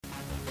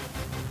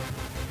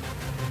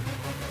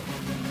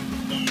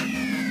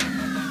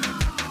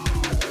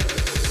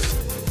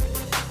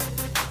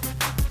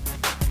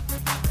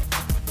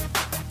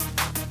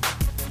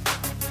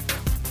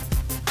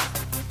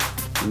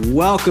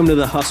Welcome to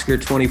the Husker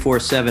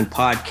 24/7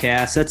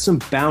 podcast. That's some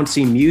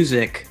bouncy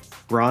music,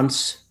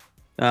 Runts.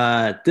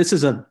 This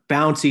is a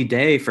bouncy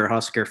day for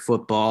Husker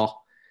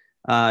football.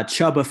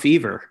 Chubba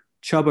Fever,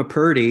 Chubba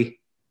Purdy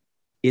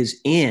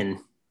is in,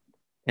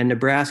 and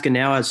Nebraska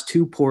now has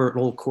two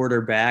portal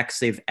quarterbacks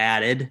they've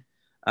added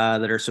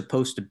that are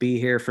supposed to be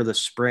here for the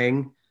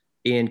spring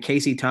in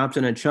Casey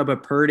Thompson and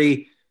Chubba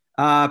Purdy.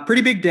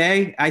 Pretty big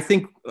day. I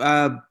think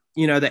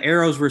the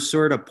arrows were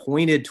sort of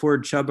pointed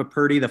toward Chubba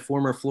Purdy, the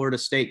former Florida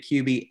State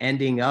QB,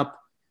 ending up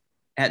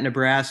at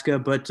Nebraska.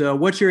 But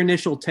what's your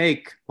initial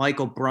take,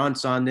 Michael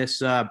Bruntz, on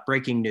this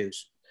breaking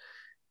news?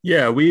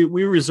 Yeah, we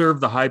reserve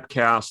the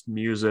Hypecast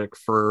music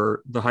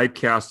for the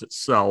Hypecast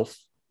itself,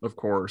 of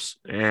course,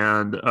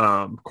 and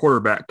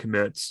quarterback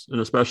commits,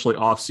 and especially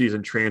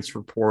off-season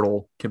transfer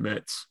portal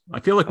commits. I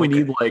feel like we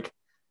need like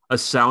a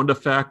sound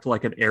effect,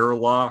 like an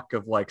airlock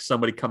of like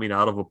somebody coming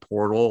out of a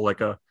portal, like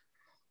a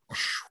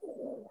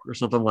or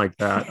something like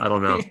that. I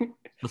don't know.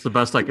 That's the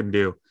best I can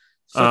do.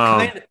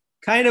 So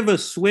kind of a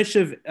swish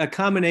of a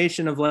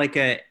combination of like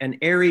an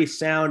airy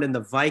sound and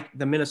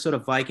the Minnesota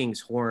Vikings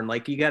horn.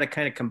 Like you got to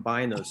kind of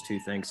combine those two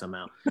things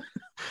somehow.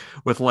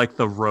 With like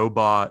the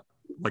robot,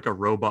 like a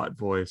robot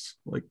voice.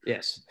 Like,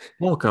 yes,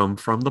 welcome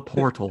from the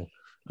portal.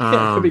 Yeah,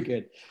 that'd be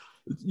good.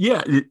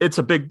 Yeah, it's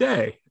a big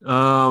day.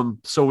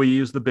 So we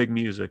use the big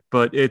music,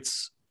 but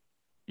it's,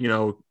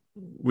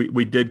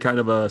 we did kind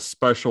of a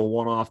special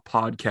one-off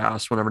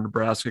podcast whenever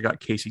Nebraska got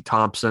Casey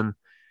Thompson,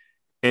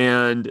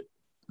 and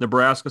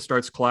Nebraska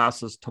starts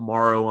classes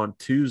tomorrow on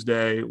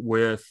Tuesday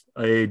with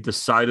a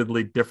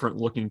decidedly different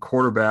looking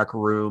quarterback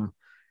room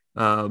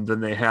than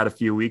they had a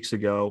few weeks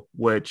ago,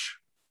 which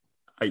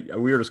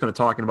we were just kind of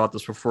talking about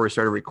this before we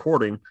started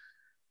recording.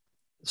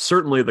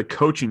 Certainly the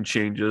coaching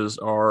changes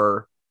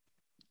are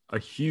a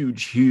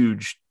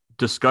huge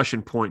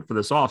discussion point for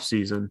this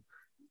offseason.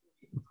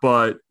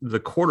 But the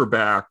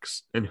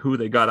quarterbacks and who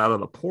they got out of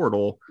the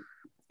portal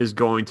is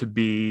going to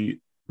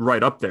be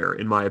right up there,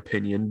 in my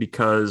opinion,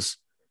 because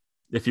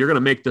if you're going to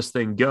make this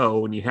thing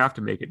go and you have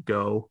to make it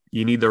go,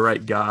 you need the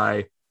right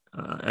guy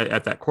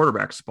at that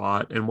quarterback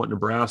spot. And what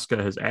Nebraska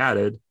has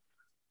added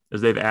is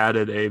they've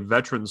added a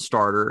veteran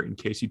starter in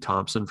Casey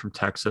Thompson from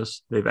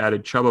Texas. They've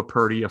added Chubba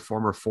Purdy, a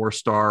former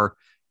 4-star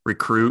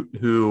recruit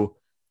who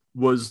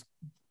was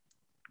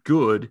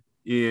good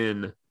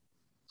in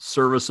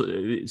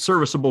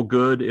serviceable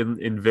good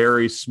in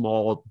very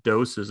small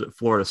doses at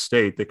Florida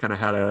State. They kind of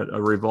had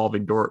a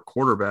revolving door at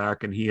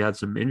quarterback, and he had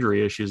some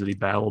injury issues that he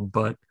battled.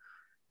 But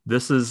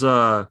this is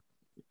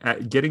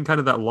getting kind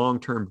of that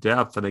long-term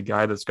depth and a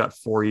guy that's got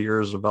 4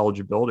 years of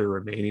eligibility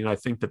remaining. I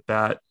think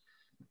that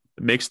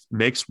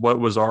makes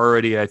what was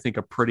already, I think,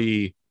 a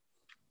pretty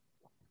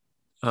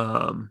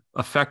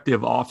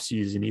effective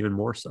offseason even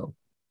more so.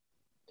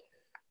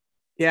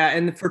 Yeah,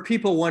 and for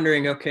people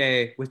wondering,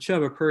 okay, with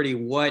Chubba Purdy,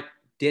 what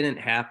didn't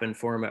happen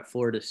for him at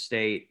Florida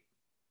State?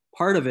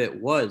 Part of it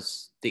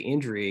was the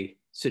injury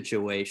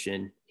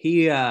situation.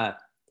 He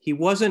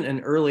wasn't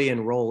an early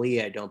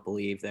enrollee, I don't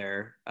believe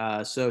there.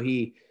 So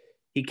he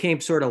came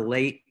sort of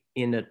late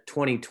into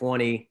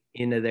 2020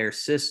 into their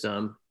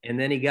system, and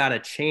then he got a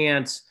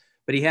chance,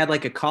 but he had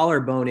like a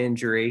collarbone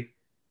injury.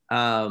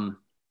 I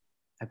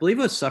believe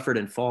it was suffered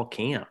in fall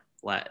camp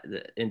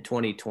in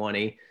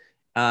 2020.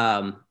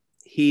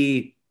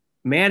 He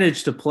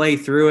managed to play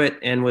through it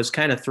and was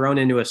kind of thrown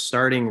into a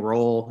starting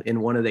role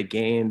in one of the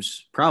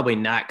games, probably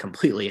not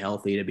completely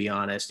healthy, to be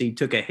honest. He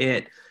took a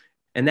hit,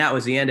 and that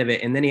was the end of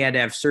it. And then he had to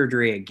have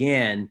surgery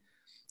again.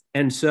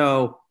 And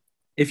so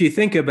if you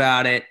think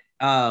about it,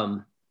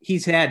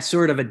 he's had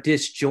sort of a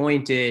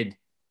disjointed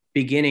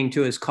beginning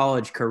to his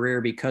college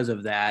career because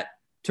of that,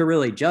 to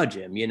really judge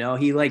him.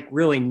 He like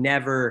really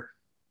never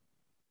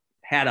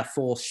had a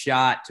full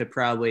shot to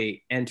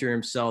probably enter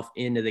himself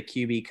into the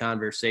QB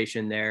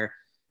conversation there.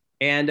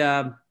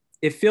 And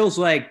it feels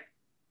like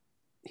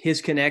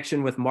his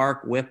connection with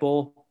Mark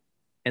Whipple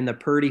and the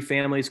Purdy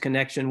family's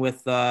connection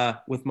with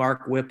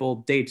Mark Whipple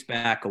dates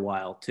back a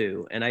while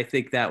too. And I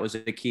think that was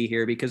a key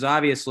here because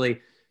obviously,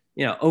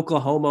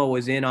 Oklahoma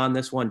was in on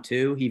this one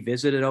too. He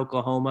visited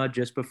Oklahoma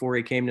just before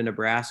he came to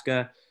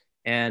Nebraska.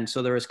 And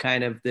so there was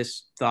kind of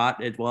this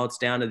thought, well, it's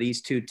down to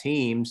these two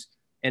teams.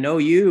 And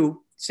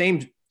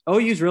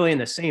OU's really in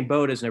the same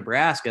boat as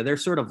Nebraska. They're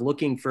sort of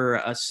looking for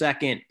a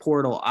second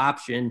portal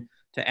option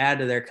to add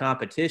to their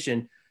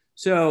competition.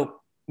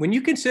 So when you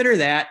consider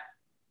that,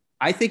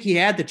 I think he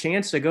had the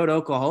chance to go to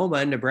Oklahoma,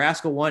 and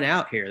Nebraska won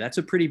out here. That's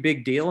a pretty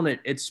big deal, and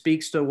it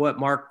speaks to what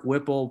Mark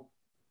Whipple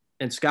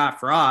and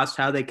Scott Frost,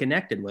 how they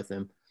connected with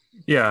him.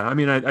 Yeah, I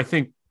mean, I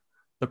think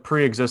the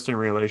pre-existing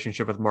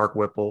relationship with Mark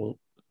Whipple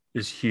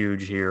is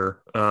huge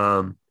here.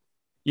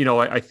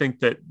 I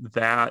think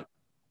that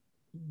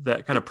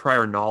kind of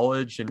prior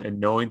knowledge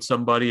and knowing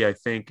somebody, I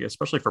think,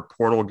 especially for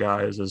portal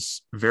guys,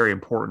 is very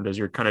important as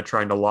you're kind of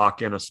trying to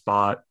lock in a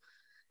spot.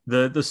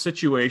 The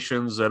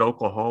situations at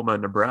Oklahoma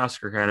and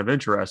Nebraska are kind of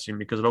interesting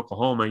because at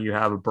Oklahoma, you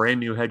have a brand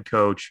new head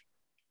coach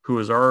who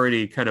is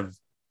already kind of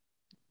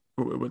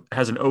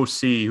has an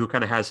OC who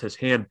kind of has his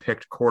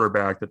hand-picked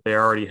quarterback that they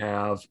already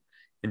have.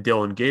 and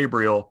Dylan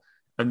Gabriel,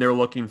 and they're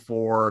looking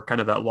for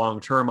kind of that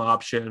long-term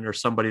option or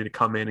somebody to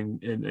come in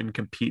and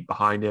compete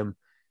behind him.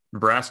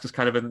 Nebraska's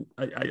kind of in,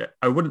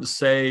 I wouldn't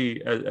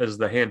say as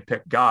the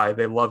hand-picked guy.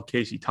 They love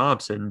Casey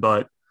Thompson,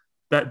 but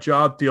that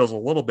job feels a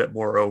little bit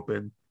more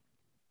open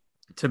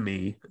to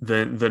me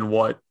than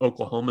what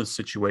Oklahoma's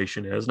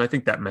situation is. And I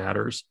think that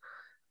matters.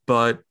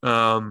 But,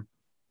 I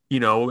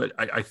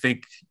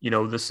think,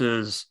 this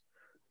is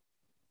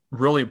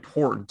really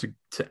important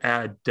to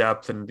add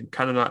depth and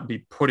kind of not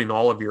be putting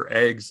all of your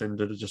eggs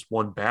into just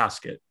one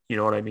basket. You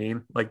know what I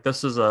mean? Like,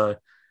 this is a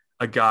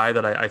guy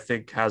that I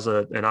think has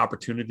an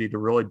opportunity to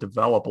really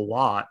develop a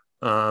lot,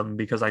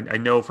 because I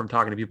know from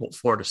talking to people at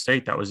Florida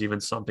State, that was even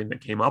something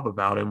that came up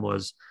about him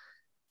was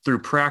through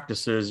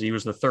practices. He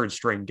was the third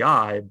string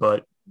guy,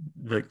 but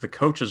the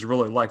coaches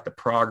really liked the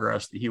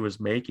progress that he was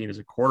making as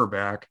a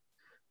quarterback,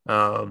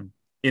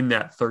 in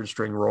that third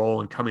string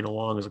role and coming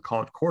along as a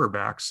college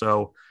quarterback.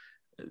 So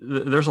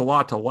there's a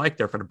lot to like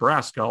there for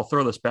Nebraska. I'll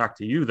throw this back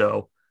to you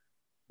though.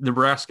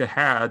 Nebraska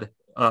had,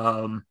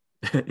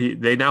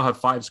 they now have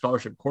 5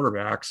 scholarship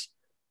quarterbacks.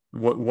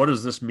 What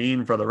does this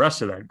mean for the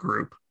rest of that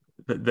group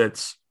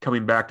that's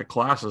coming back to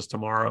classes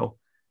tomorrow?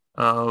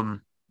 With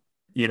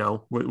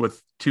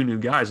 2 new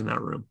guys in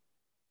that room.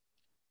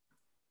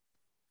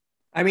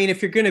 I mean,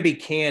 if you're going to be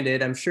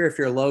candid, I'm sure if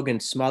you're Logan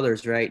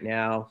Smothers right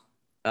now,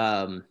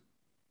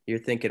 you're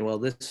thinking, well,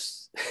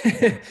 this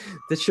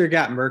this sure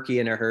got murky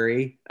in a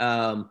hurry.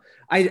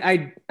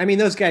 I mean,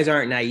 those guys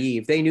aren't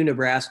naive. They knew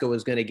Nebraska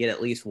was going to get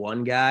at least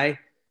one guy,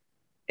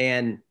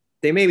 and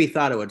they maybe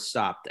thought it would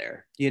stop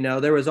there.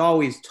 There was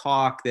always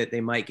talk that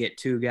they might get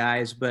 2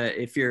 guys, but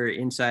if you're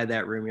inside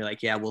that room, you're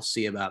like, yeah, we'll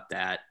see about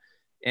that.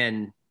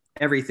 And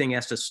everything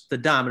the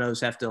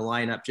dominoes have to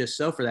line up just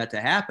so for that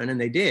to happen.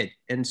 And they did.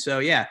 And so,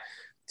 yeah,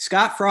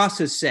 Scott Frost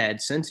has said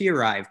since he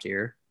arrived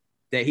here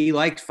that he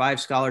liked 5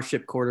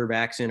 scholarship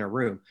quarterbacks in a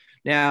room.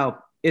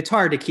 Now, it's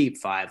hard to keep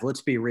 5.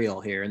 Let's be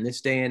real here in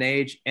this day and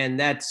age. And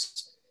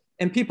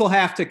people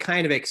have to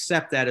kind of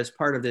accept that as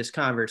part of this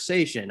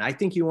conversation. I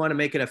think you want to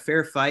make it a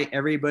fair fight.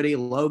 Everybody,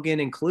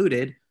 Logan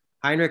included,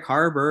 Heinrich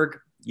Harburg,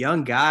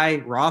 young guy,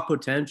 raw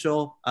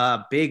potential,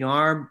 big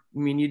arm. I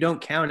mean, you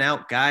don't count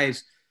out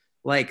guys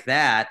like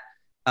that.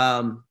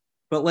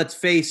 But let's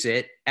face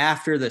it,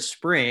 after the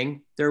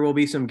spring, there will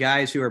be some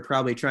guys who are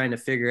probably trying to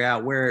figure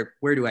out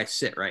where do I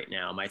sit right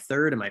now? Am I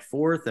third? Am I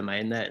fourth? Am I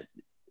in that,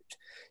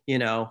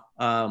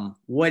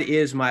 what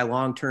is my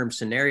long-term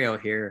scenario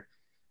here?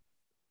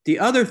 The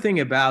other thing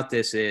about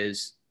this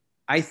is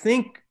I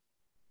think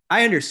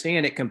I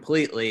understand it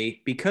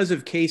completely because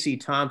of Casey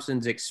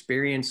Thompson's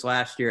experience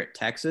last year at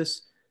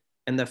Texas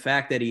and the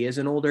fact that he is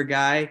an older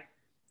guy.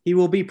 He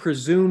will be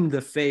presumed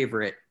the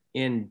favorite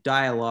in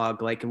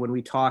dialogue. Like when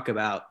we talk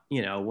about,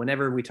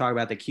 whenever we talk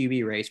about the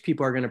QB race,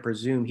 people are going to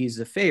presume he's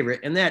the favorite,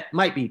 and that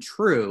might be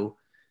true.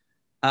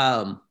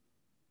 But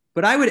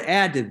I would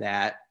add to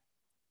that,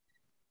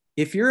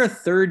 if you're a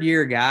third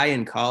year guy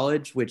in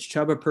college, which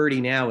Chubba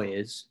Purdy now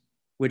is,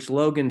 which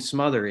Logan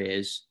Smother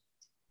is,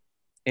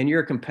 and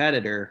you're a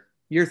competitor,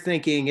 you're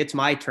thinking it's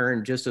my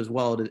turn just as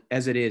well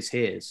as it is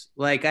his.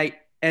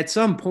 At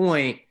some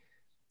point,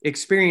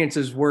 experience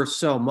is worth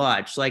so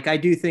much. I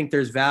do think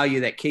there's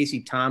value that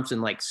Casey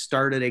Thompson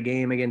started a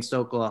game against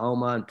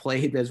Oklahoma and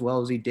played as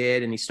well as he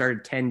did. And he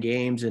started 10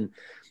 games and,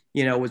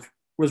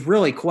 was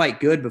really quite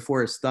good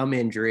before his thumb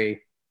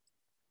injury.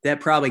 That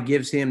probably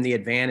gives him the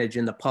advantage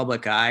in the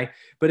public eye.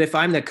 But if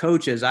I'm the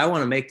coaches, I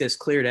want to make this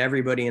clear to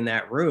everybody in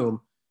that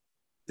room.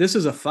 This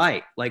is a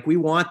fight. We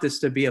want this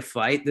to be a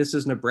fight. This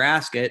is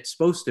Nebraska. It's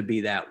supposed to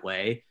be that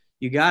way.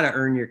 You got to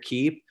earn your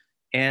keep.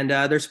 And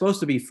there's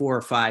supposed to be 4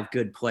 or 5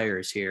 good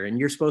players here. And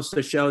you're supposed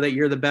to show that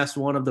you're the best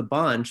one of the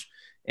bunch.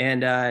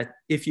 And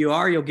if you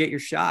are, you'll get your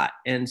shot.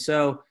 And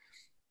so,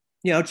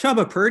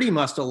 Chubba Purdy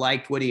must have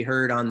liked what he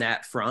heard on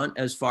that front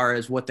as far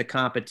as what the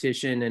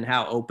competition and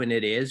how open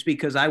it is,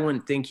 because I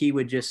wouldn't think he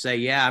would just say,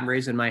 yeah, I'm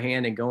raising my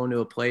hand and going to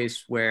a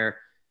place where,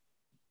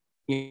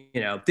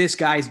 this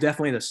guy's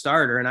definitely the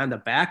starter and I'm the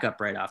backup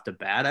right off the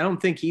bat. I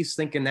don't think he's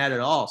thinking that at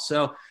all.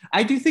 So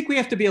I do think we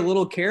have to be a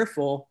little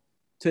careful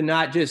to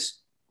not just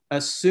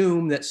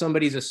assume that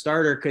somebody's a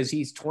starter because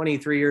he's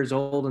 23 years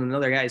old and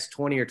another guy's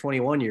 20 or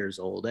 21 years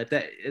old.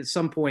 At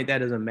some point, that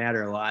doesn't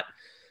matter a lot.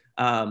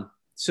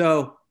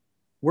 So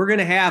we're going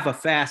to have a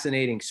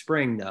fascinating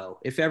spring, though,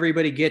 if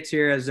everybody gets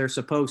here as they're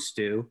supposed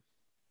to.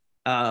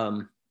 That's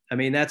going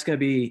to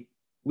be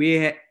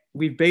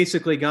we've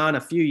basically gone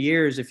a few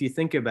years, if you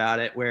think about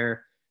it,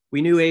 where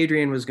we knew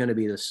Adrian was going to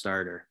be the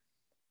starter.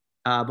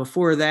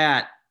 Before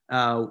that,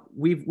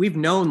 we've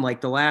known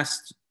the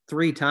last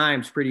 3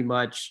 times pretty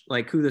much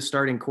who the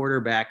starting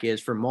quarterback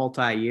is for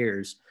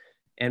multi-years.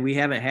 And we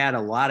haven't had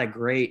a lot of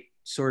great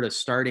sort of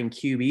starting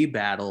QB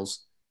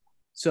battles.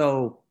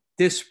 So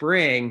this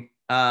spring,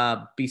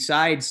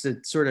 besides the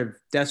sort of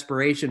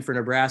desperation for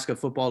Nebraska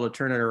football to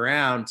turn it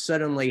around,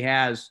 suddenly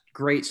has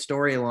great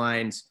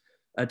storylines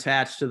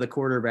attached to the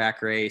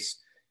quarterback race.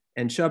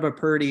 And Chubba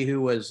Purdy, who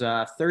was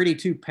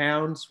 32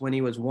 pounds when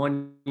he was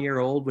 1 year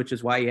old, which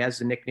is why he has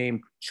the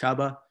nickname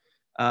Chubba,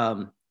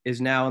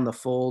 is now in the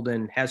fold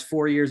and has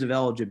 4 years of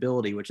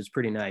eligibility, which is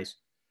pretty nice.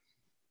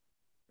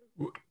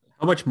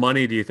 How much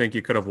money do you think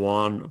you could have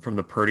won from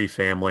the Purdy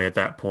family at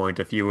that point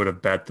if you would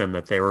have bet them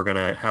that they were going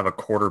to have a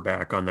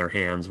quarterback on their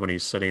hands when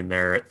he's sitting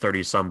there at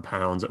 30 some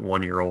pounds at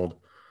 1 year old?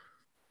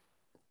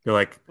 You're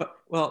like,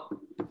 well,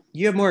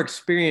 you have more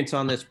experience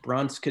on this,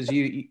 Brunts, because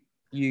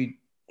you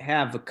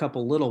have a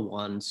couple little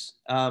ones.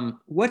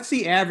 What's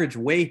the average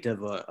weight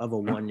of a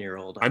 1 year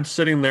old? I'm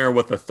sitting there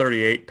with a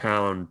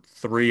 38-pound,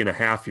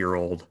 3.5 year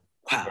old.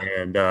 Wow.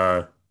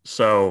 And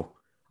so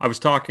I was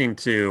talking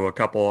to a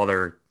couple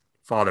other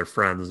father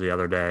friends the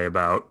other day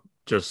about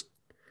just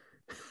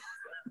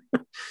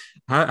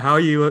how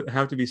you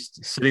have to be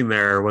sitting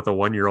there with a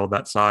 1 year old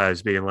that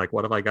size being like,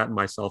 what have I gotten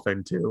myself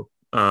into?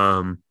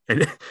 And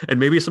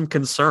maybe some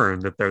concern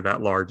that they're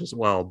that large as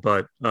well.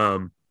 But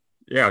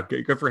yeah,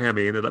 good for him.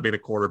 He ended up being a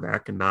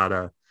quarterback and not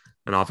an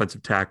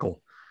offensive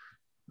tackle.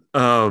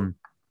 So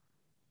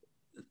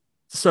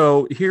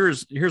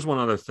here's one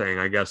other thing,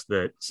 I guess,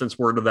 that since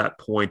we're to that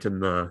point in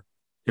the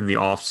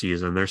off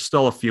season, there's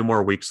still a few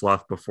more weeks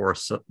left before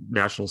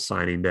National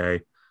Signing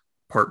Day,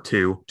 Part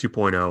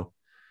 2.0.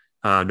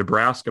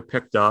 Nebraska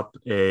picked up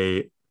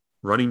a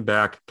running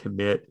back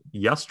commit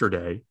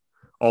yesterday,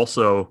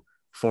 also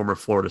former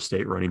Florida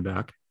State running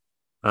back.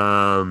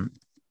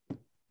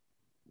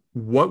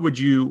 What would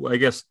you, I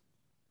guess,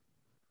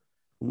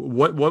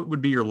 what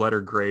would be your letter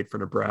grade for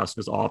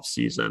Nebraska's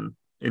offseason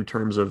in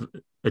terms of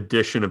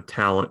addition of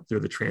talent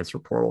through the transfer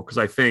portal? Because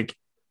I think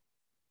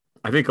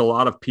a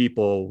lot of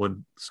people,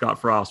 when Scott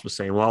Frost was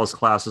saying, well, his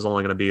class is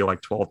only going to be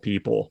like 12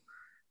 people,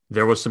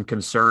 there was some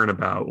concern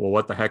about, well,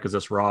 what the heck is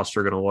this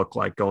roster going to look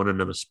like going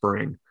into the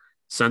spring?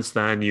 Since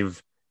then,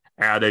 you've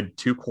added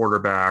 2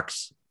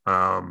 quarterbacks,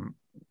 some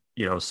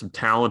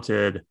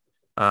talented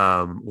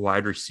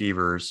wide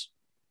receivers,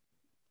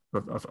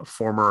 a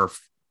former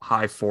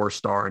high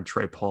 4-star in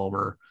Trey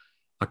Palmer,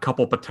 a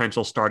couple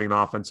potential starting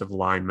offensive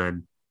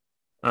linemen,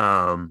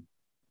 a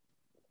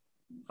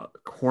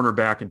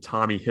cornerback and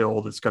Tommy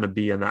Hill that's going to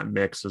be in that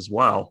mix as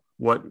well.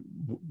 What,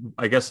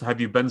 I guess, have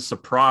you been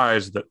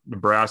surprised that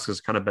Nebraska's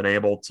kind of been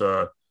able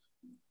to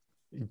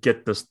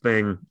get this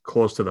thing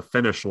close to the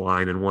finish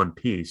line in one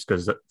piece?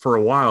 Because for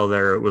a while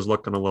there, it was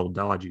looking a little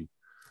dodgy.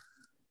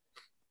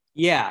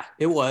 Yeah,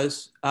 it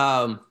was.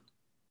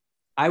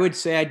 I would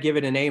say I'd give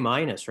it an A-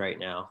 right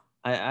now.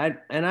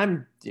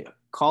 I'm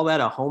call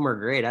that a homer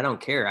grade. I don't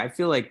care. I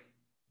feel like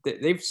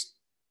they've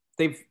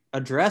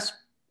addressed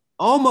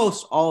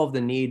almost all of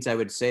the needs I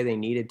would say they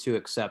needed to,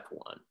 except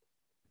one.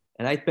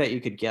 And I bet you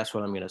could guess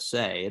what I'm going to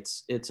say.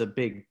 It's a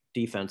big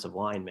defensive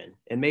lineman,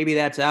 and maybe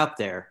that's out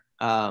there.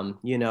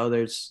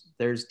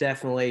 There's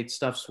definitely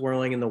stuff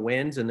swirling in the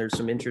winds, and there's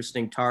some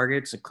interesting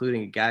targets,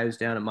 including a guy who's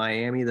down at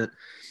Miami that,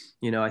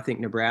 I think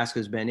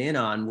Nebraska's been in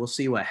on. We'll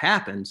see what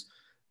happens.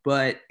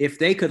 But if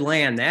they could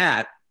land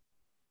that,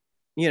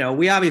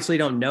 we obviously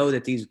don't know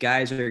that these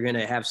guys are going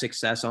to have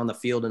success on the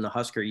field in the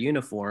Husker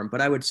uniform.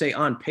 But I would say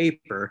on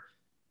paper,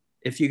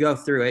 if you go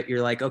through it,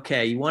 you're like,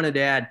 okay, you wanted to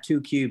add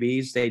 2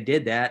 QBs. They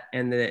did that,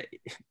 and the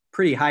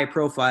pretty high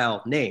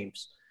profile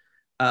names.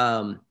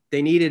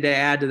 They needed to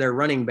add to their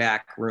running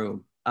back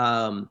room.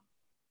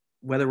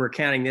 Whether we're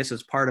counting this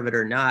as part of it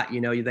or not,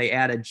 they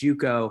add a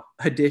JUCO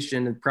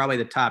addition, probably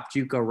the top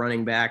JUCO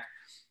running back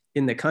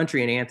in the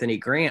country, and Anthony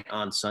Grant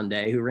on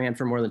Sunday, who ran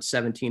for more than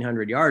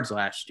 1,700 yards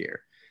last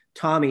year.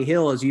 Tommy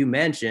Hill, as you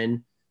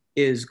mentioned,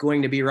 is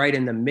going to be right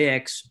in the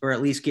mix, or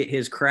at least get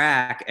his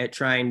crack at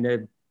trying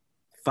to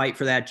fight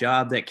for that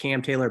job that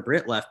Cam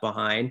Taylor-Britt left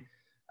behind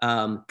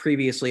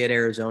previously at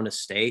Arizona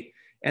State.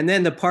 And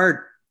then the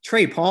part,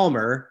 Trey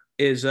Palmer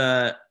is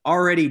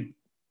already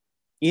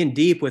in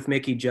deep with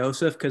Mickey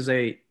Joseph because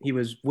he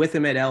was with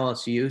him at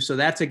LSU. So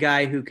that's a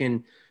guy who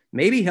can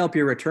maybe help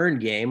your return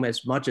game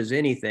as much as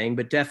anything,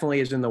 but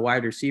definitely is in the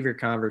wide receiver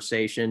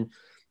conversation.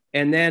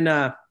 And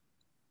then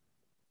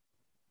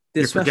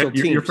special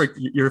teams.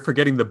 You're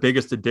forgetting the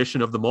biggest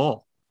addition of them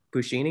all.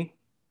 Buschini?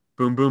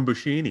 Boom, boom,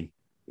 Buschini.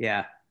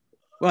 Yeah.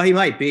 Well, he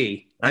might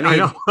be. I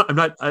know.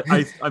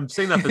 I'm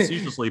saying that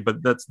facetiously,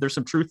 but there's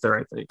some truth there,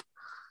 I think.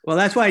 Well,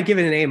 that's why I give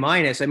it an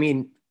A-. I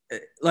mean,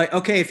 like,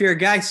 okay, if you're a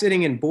guy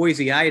sitting in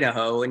Boise,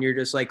 Idaho, and you're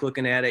just like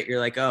looking at it, you're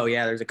like, oh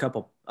yeah, there's a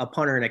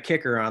punter and a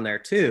kicker on there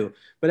too.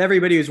 But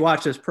everybody who's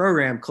watched this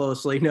program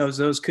closely knows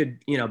those could,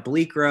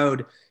 Bleak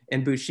Road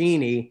and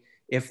Buschini,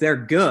 if they're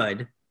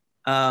good,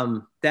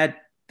 that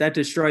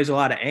destroys a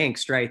lot of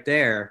angst right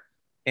there.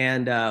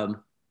 And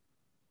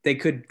they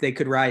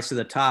could rise to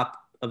the top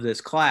of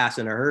this class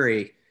in a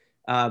hurry.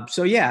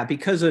 So yeah,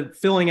 because of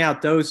filling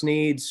out those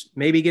needs,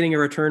 maybe getting a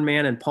return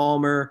man in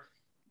Palmer,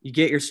 you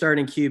get your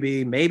starting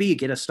QB, maybe you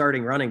get a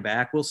starting running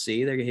back. We'll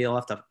see.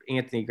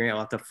 Anthony Grant will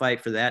have to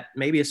fight for that.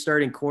 Maybe a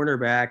starting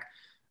cornerback.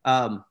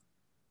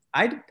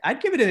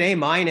 I'd give it an A-.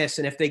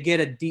 And if they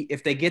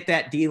get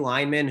that D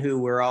lineman who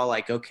we're all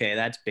like, okay,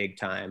 that's big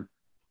time,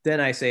 then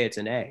I say it's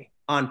an A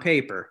on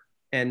paper.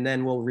 And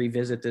then we'll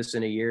revisit this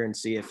in a year and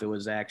see if it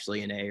was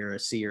actually an A or a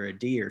C or a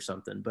D or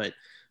something. But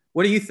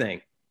what do you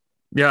think?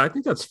 Yeah, I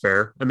think that's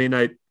fair. I mean,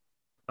 I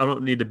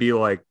don't need to be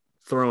like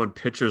throwing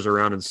pitchers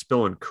around and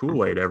spilling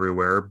Kool-Aid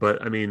everywhere.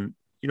 But I mean,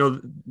 you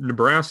know,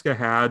 Nebraska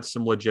had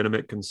some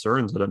legitimate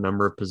concerns at a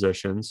number of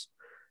positions.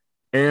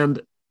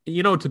 And,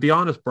 you know, to be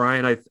honest,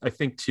 Brian, I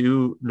think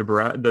too,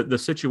 Nebraska, the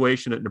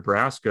situation at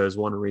Nebraska is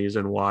one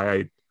reason why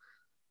I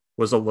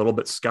was a little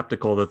bit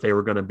skeptical that they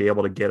were going to be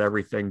able to get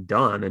everything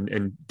done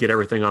and get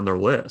everything on their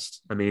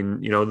list. I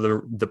mean, you know,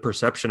 the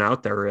perception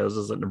out there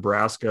is that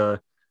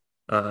Nebraska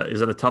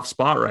is in a tough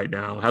spot right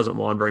now. Hasn't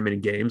won very many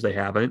games. They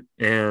haven't.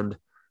 And,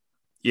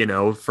 you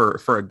know,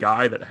 for a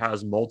guy that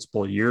has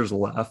multiple years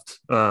left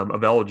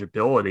of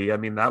eligibility, I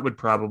mean, that would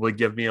probably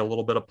give me a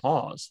little bit of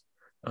pause.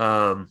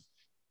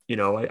 You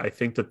know, I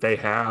think that they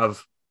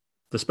have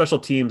the special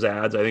teams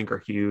ads, I think, are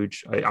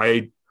huge.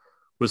 I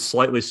was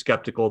slightly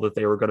skeptical that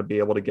they were going to be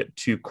able to get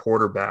 2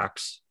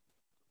 quarterbacks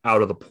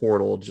out of the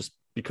portal just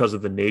because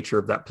of the nature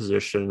of that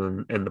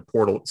position and the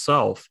portal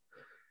itself.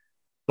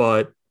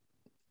 But,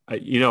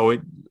 you know,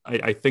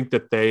 I think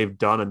that they've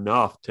done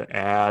enough to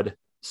add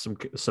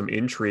some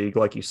intrigue,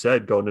 like you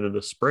said, going into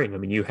the spring. I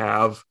mean, you're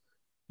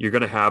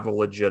going to have a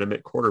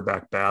legitimate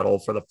quarterback battle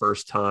for the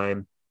first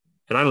time.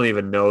 And I don't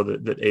even know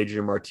that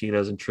Adrian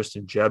Martinez and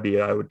Tristan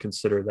Gebbia, I would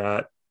consider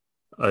that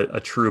a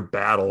true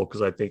battle,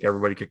 because I think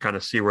everybody could kind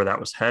of see where that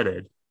was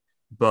headed.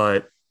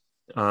 But,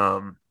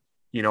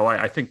 you know,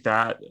 I think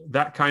that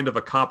kind of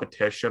a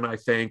competition, I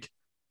think,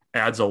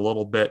 adds a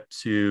little bit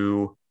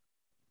to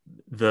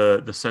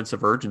the sense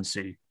of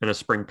urgency in a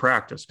spring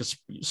practice, because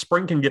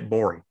spring can get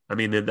boring. I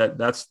mean,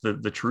 that's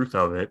the truth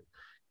of it.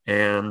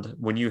 And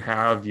when you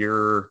have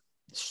your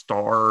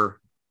star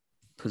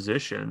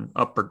position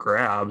up for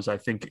grabs, I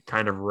think it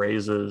kind of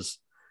raises,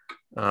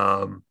 you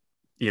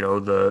know,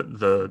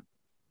 the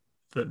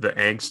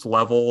angst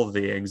level,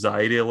 the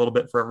anxiety a little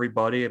bit for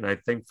everybody. And I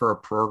think for a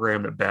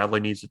program that badly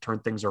needs to turn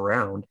things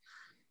around,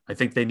 I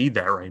think they need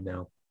that right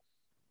now.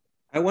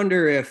 I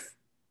wonder if,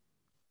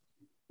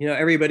 you know,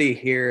 everybody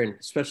here, and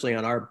especially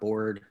on our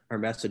board, our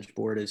message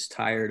board, is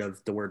tired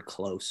of the word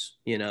close.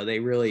 You know, they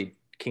really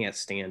can't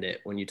stand it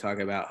when you talk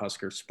about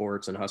Husker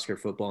sports and Husker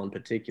football in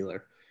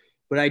particular.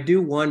 But I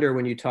do wonder,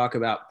 when you talk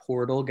about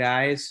portal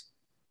guys,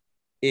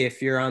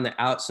 if you're on the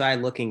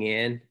outside looking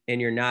in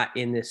and you're not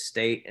in this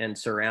state and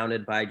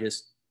surrounded by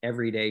just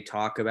everyday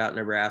talk about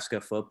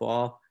Nebraska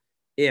football,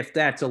 if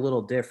that's a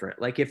little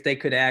different. Like if they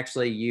could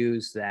actually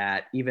use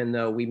that, even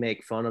though we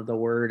make fun of the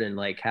word and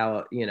like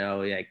how, you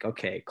know, like,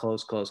 okay,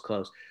 close.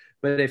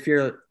 But if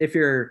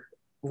you're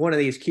one of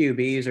these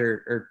QBs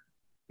or,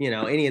 you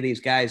know, any of these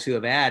guys who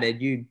have added,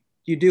 you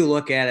do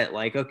look at it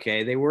like,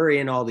 okay, they were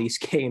in all these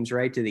games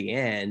right to the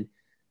end.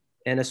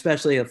 And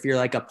especially if you're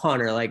like a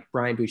punter, like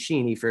Brian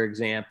Buschini, for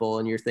example,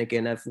 and you're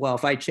thinking, if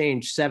I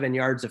change 7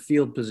 yards of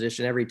field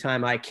position every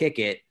time I kick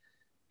it,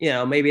 you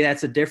know, maybe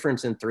that's a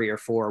difference in 3 or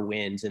 4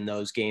 wins in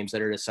those games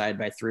that are decided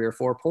by 3 or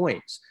 4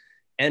 points.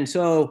 And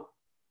so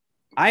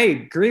I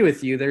agree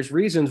with you. There's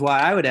reasons why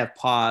I would have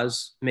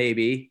pause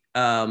maybe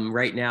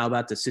right now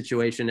about the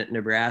situation at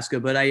Nebraska.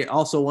 But I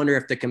also wonder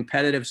if the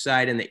competitive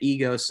side and the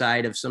ego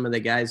side of some of the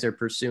guys they're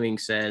pursuing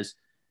says,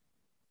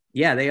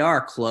 yeah, they are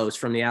close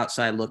from the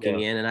outside looking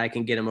in, and I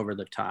can get them over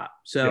the top.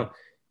 So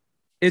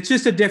it's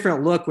just a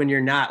different look when you're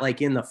not like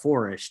in the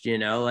forest, you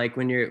know, like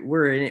when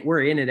we're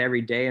in it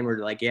every day and we're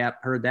like, yeah,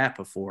 heard that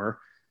before.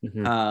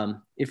 Mm-hmm.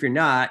 If you're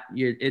not,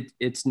 you're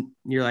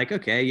like,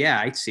 okay, yeah,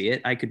 I see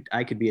it. I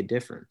could be a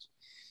difference.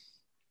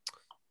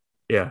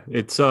 Yeah,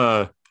 it's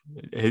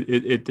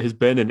it has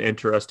been an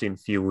interesting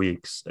few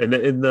weeks, and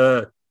in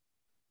the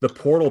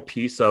portal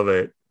piece of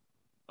it,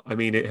 I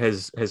mean, it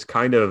has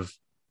kind of,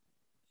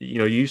 you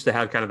know, you used to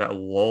have kind of that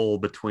lull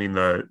between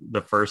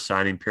the first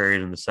signing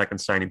period and the second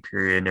signing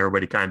period, and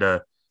everybody kind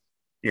of,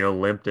 you know,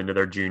 limped into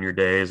their junior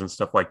days and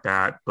stuff like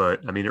that.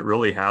 But I mean, it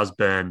really has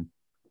been,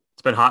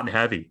 it's been hot and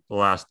heavy the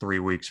last 3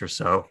 weeks or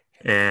so.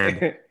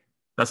 And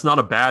that's not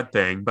a bad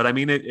thing, but I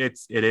mean, it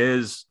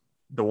is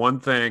the one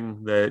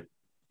thing that,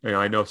 you know,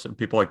 I know some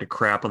people like to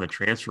crap on the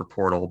transfer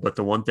portal, but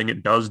the one thing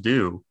it does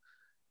do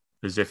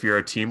is, if you're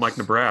a team like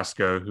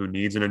Nebraska who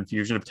needs an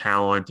infusion of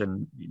talent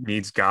and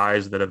needs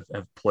guys that have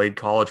played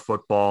college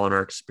football and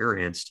are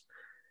experienced,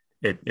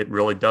 it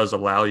really does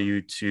allow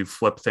you to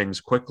flip things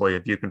quickly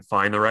if you can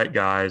find the right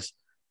guys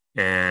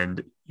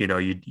and, you know,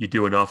 you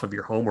do enough of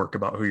your homework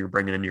about who you're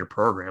bringing into your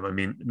program. I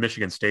mean,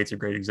 Michigan State's a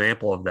great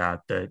example of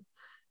that, you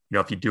know,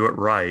 if you do it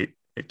right,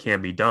 it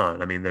can be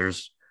done. I mean,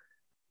 there's,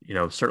 you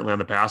know, certainly on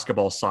the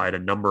basketball side, a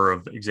number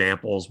of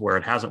examples where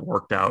it hasn't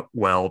worked out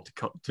well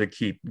to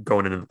keep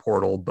going into the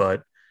portal.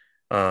 But,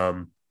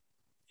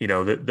 you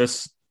know,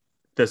 this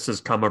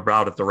has come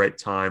about at the right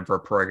time for a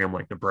program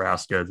like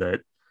Nebraska that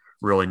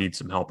really needs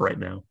some help right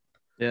now.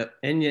 Yeah.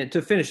 And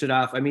to finish it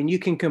off, I mean, you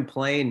can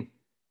complain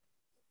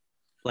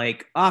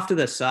like off to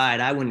the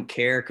side. I wouldn't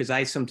care, because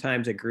I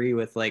sometimes agree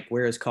with like,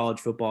 where is college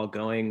football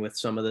going with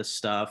some of this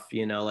stuff,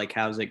 you know, like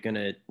what's it going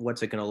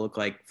to look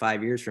like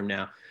 5 years from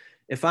now?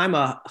 If I'm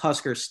a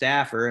Husker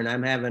staffer and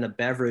I'm having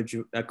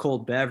a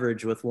cold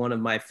beverage with one of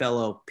my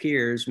fellow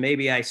peers,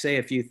 maybe I say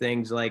a few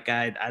things like,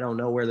 I don't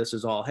know where this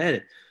is all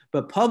headed.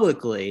 But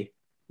publicly,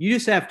 you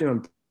just have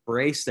to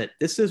embrace that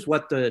this is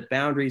what the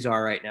boundaries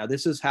are right now.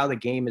 This is how the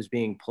game is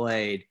being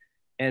played.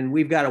 And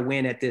we've got to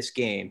win at this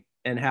game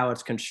and how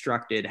it's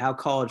constructed, how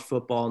college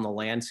football and the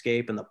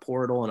landscape and the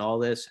portal and all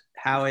this,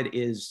 how it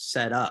is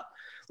set up.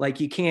 Like,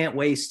 you can't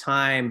waste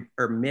time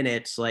or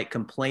minutes like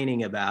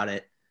complaining about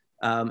it.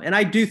 And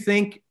I do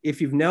think,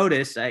 if you've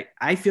noticed,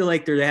 I feel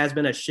like there has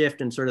been a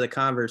shift in sort of the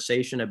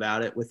conversation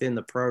about it within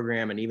the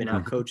program, and even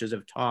how coaches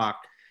have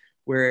talked,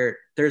 where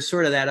there's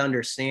sort of that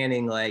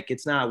understanding, like,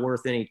 it's not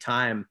worth any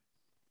time,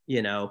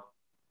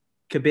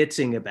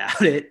 kibitzing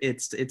about it.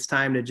 It's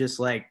time to just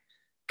like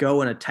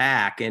go and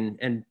attack.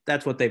 And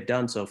that's what they've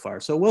done so far.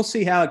 So we'll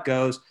see how it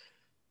goes.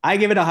 I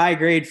give it a high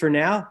grade for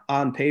now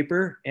on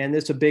paper, and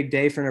this is a big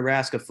day for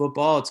Nebraska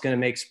football. It's going to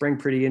make spring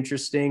pretty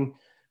interesting.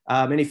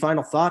 Any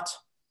final thoughts?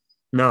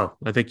 No,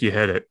 I think you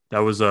hit it.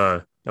 That was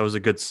a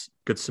good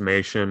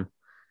summation.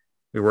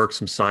 We worked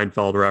some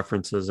Seinfeld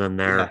references in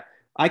there. Yeah,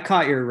 I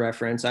caught your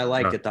reference. I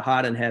liked it. The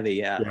hot and heavy.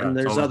 Yeah. And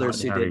there's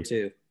others who did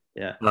too.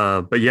 Yeah.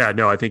 But yeah,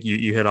 no, I think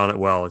you hit on it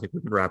well. I think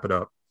we can wrap it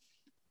up.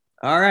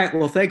 All right.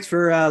 Well, thanks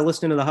for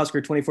listening to the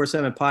Husker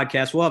 24/7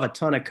 podcast. We'll have a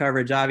ton of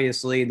coverage,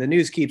 obviously. The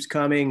news keeps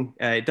coming.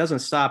 It doesn't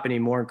stop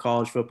anymore in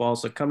college football.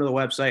 So come to the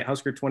website,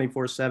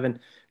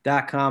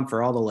 husker247.com,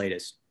 for all the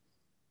latest.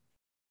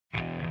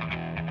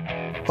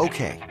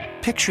 Okay,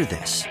 picture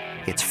this.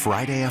 It's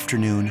Friday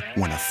afternoon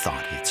when a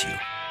thought hits you.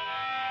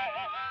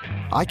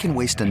 I can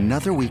waste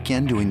another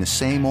weekend doing the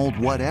same old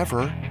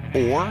whatever,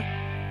 or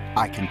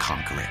I can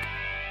conquer it.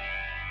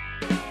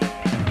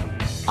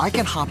 I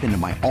can hop into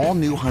my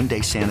all-new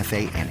Hyundai Santa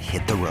Fe and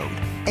hit the road.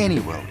 Any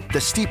road.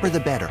 The steeper, the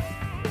better.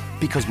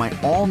 Because my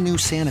all-new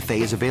Santa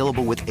Fe is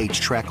available with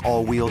H-Track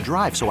all-wheel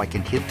drive, so I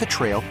can hit the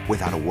trail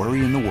without a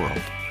worry in the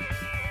world.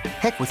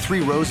 Heck, with 3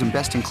 rows and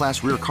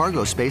best-in-class rear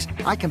cargo space,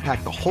 I can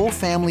pack the whole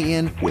family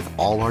in with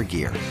all our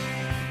gear.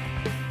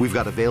 We've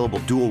got available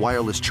dual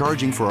wireless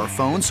charging for our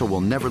phones, so we'll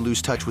never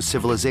lose touch with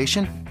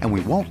civilization, and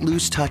we won't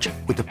lose touch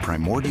with the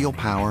primordial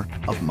power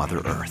of Mother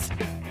Earth.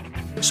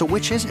 So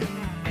which is it?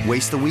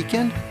 Waste the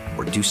weekend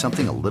or do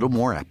something a little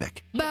more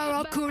epic?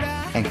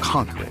 And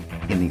conquer it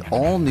in the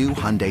all-new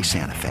Hyundai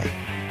Santa Fe.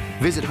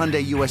 Visit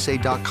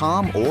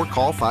HyundaiUSA.com or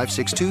call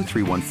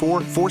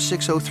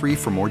 562-314-4603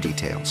 for more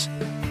details.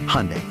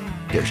 Hyundai,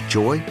 there's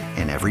joy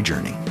in every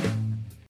journey.